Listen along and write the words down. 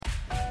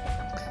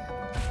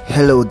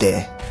Hello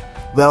there.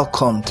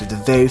 Welcome to the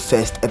very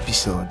first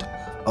episode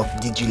of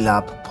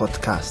DigiLab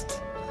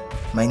podcast.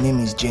 My name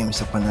is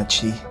James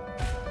Apanachi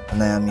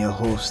and I am your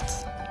host.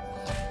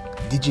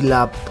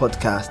 DigiLab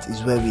podcast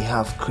is where we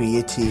have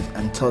creative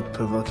and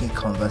thought-provoking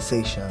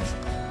conversations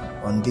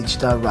on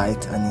digital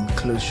rights and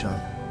inclusion.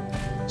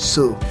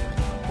 So,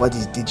 what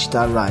is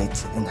digital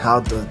rights and how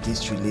does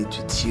this relate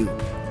with you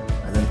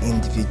as an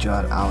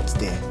individual out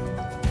there?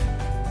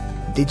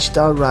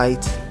 Digital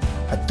rights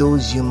are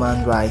those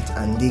human rights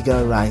and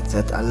legal rights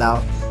that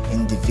allow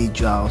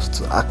individuals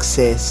to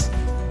access,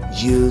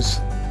 use,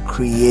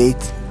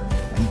 create,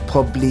 and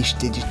publish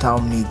digital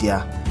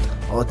media,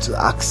 or to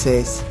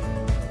access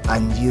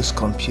and use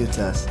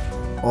computers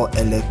or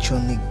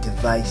electronic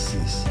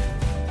devices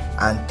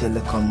and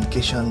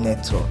telecommunication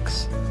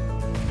networks.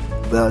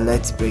 Well,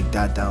 let's break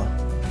that down.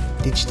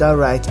 Digital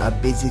rights are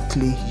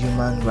basically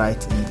human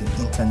rights in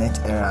the internet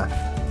era,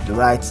 the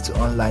rights to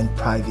online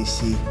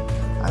privacy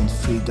and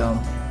freedom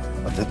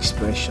of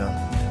expression.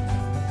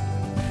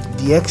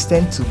 The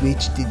extent to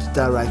which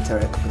digital rights are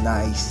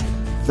recognized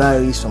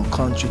varies from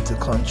country to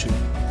country,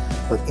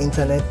 but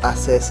internet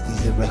access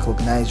is a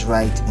recognized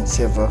right in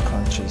several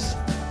countries.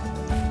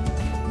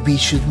 We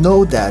should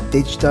know that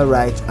digital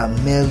rights are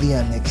merely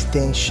an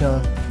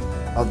extension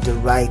of the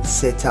rights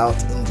set out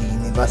in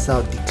the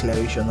Universal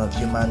Declaration of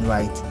Human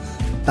Rights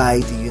by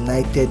the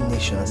United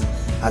Nations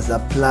as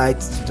applied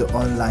to the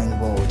online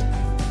world.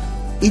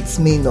 Its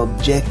main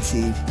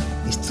objective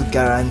is to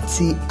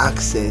guarantee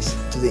access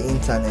to the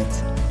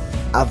internet,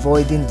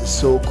 avoiding the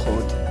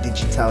so-called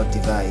digital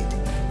divide,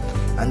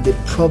 and the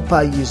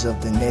proper use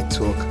of the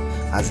network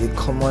as a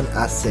common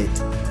asset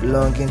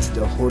belonging to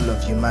the whole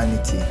of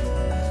humanity.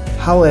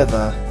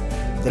 However,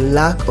 the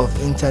lack of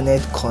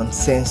internet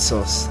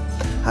consensus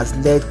has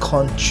led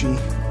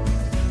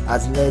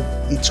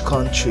each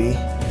country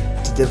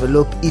to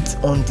develop its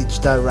own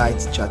digital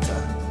rights charter.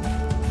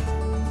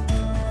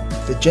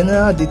 The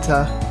General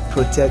Data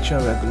Protection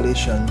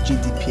Regulation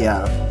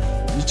 (GDPR),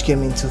 which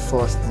came into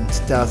force in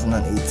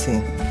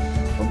 2018,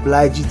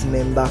 obliges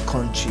member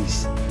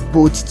countries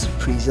both to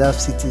preserve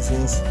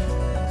citizens'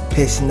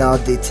 personal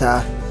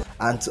data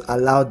and to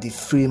allow the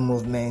free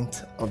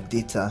movement of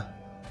data.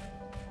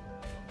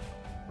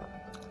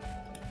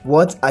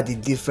 What are the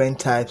different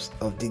types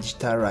of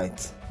digital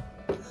rights?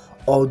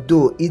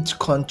 Although each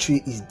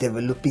country is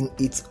developing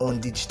its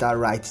own digital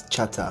rights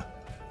charter,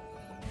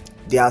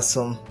 there are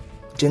some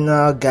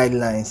general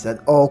guidelines that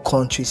all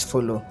countries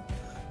follow,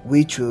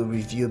 which we'll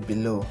review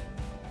below.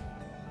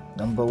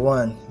 Number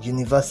 1.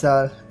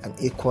 Universal and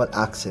equal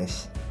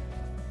access.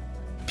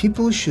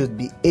 People should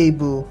be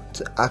able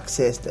to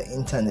access the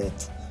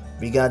internet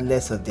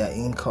regardless of their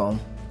income,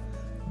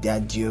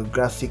 their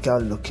geographical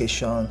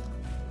location,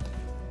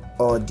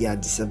 or their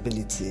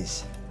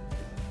disabilities.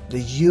 The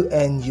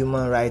UN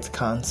Human Rights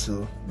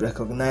Council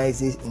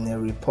recognizes in a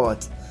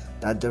report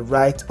that the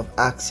right of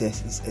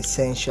access is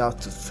essential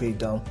to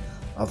freedom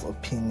of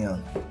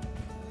opinion.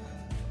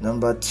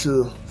 Number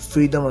 2.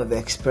 Freedom of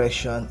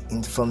expression,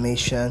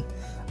 information,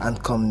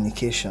 and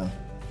communication.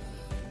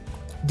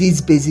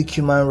 These basic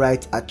human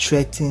rights are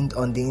threatened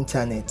on the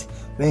internet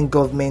when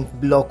governments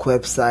block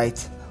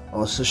websites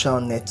or social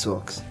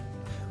networks,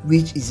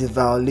 which is a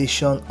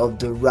violation of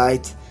the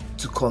right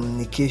to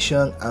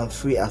communication and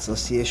free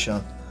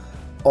association,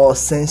 or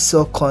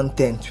censor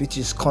content which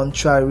is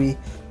contrary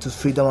to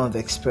freedom of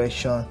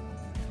expression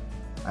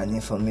and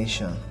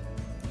information.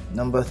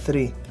 Number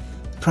 3.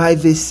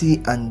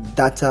 Privacy and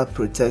data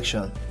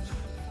protection.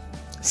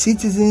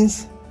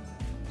 Citizens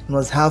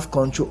must have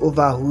control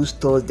over who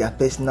stores their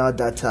personal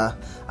data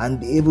and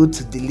be able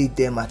to delete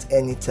them at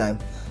any time.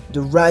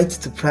 The right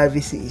to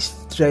privacy is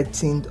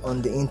threatened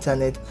on the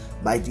internet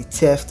by the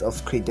theft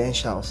of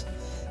credentials,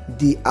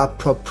 the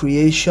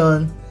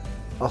appropriation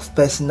of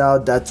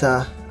personal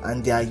data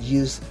and their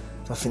use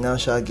for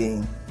financial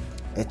gain,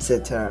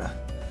 etc.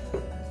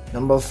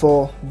 Number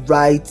 4.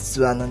 Right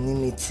to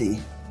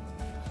anonymity.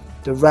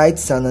 The right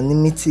to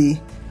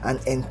anonymity and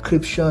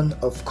encryption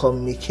of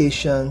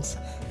communications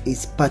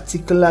is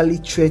particularly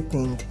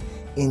threatened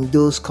in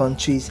those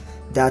countries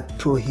that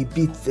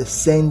prohibit the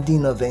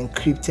sending of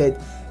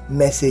encrypted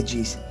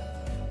messages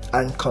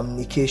and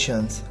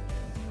communications,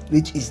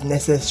 which is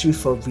necessary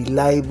for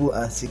reliable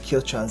and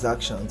secure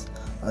transactions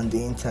on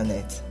the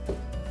internet.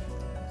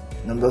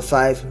 Number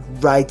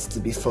 5. Right to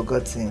be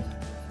forgotten.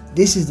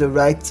 This is the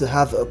right to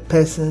have a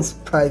person's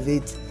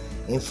private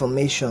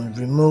information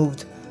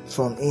removed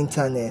from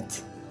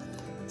internet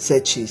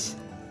searches,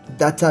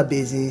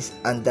 databases,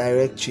 and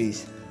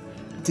directories.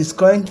 It is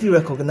currently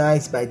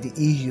recognized by the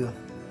EU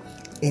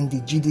in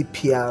the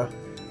GDPR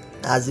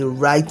as a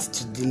right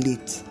to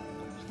delete,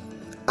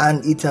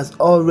 and it has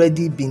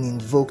already been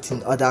invoked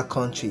in other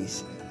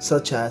countries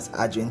such as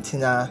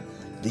Argentina,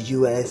 the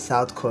US,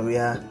 South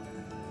Korea,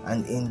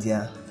 and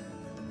India.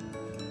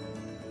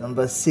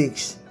 Number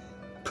 6.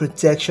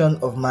 Protection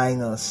of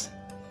minors.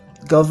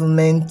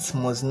 Government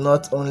must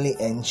not only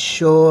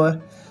ensure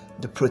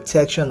the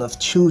protection of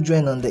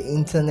children on the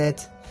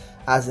internet,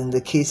 as in the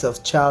case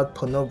of child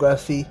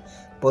pornography,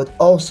 but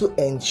also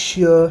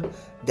ensure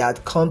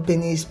that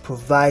companies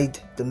provide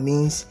the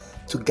means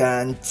to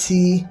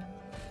guarantee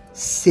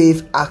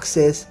safe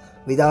access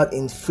without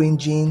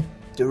infringing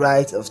the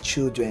rights of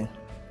children.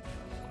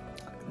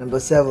 Number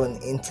 7,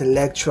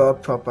 intellectual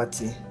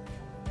property.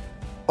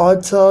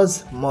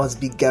 Authors must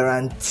be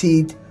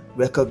guaranteed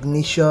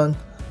recognition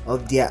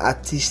of their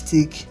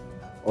artistic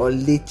or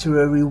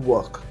literary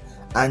work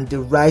and the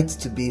right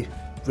to be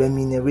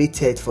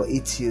remunerated for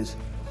its use,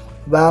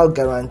 while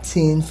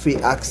guaranteeing free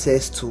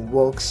access to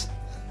works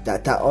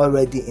that are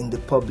already in the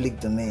public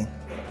domain.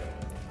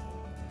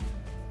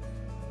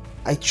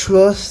 I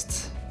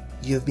trust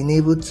you've been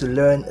able to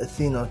learn a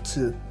thing or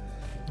two.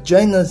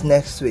 Join us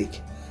next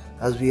week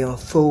as we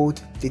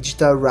unfold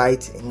digital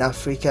rights in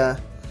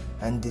Africa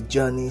and the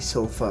journey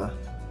so far.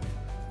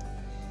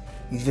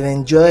 If you've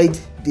enjoyed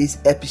this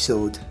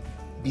episode,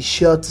 be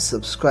sure to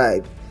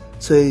subscribe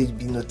so you'll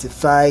be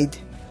notified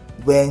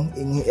when a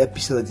new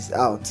episode is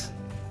out.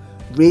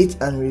 Rate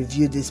and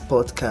review this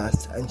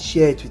podcast and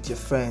share it with your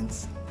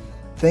friends.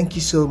 Thank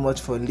you so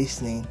much for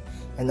listening,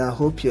 and I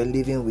hope you're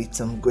living with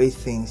some great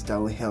things that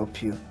will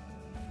help you.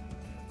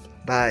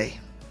 Bye.